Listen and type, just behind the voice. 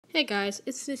Hey guys,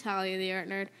 it's Natalia the Art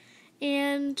Nerd,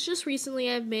 and just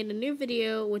recently I've made a new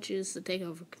video, which is the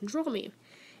Takeover Control meme.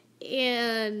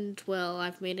 And, well,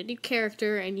 I've made a new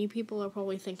character, and you people are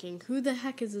probably thinking, who the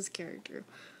heck is this character?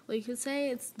 Well, you could say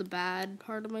it's the bad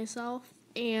part of myself,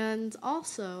 and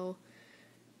also,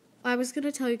 I was going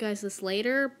to tell you guys this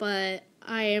later, but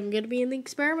I am going to be in the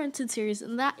Experimented series,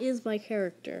 and that is my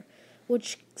character,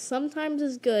 which sometimes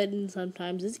is good and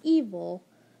sometimes is evil.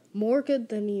 More good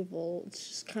than evil. It's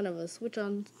just kind of a switch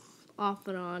on, off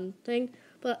and on thing.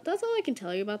 But that's all I can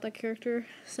tell you about that character,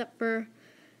 except for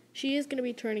she is going to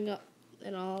be turning up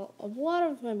in a lot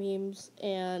of my memes,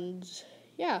 and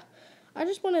yeah, I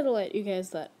just wanted to let you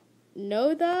guys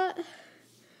know that,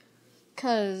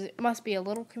 because it must be a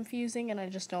little confusing, and I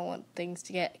just don't want things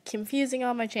to get confusing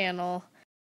on my channel.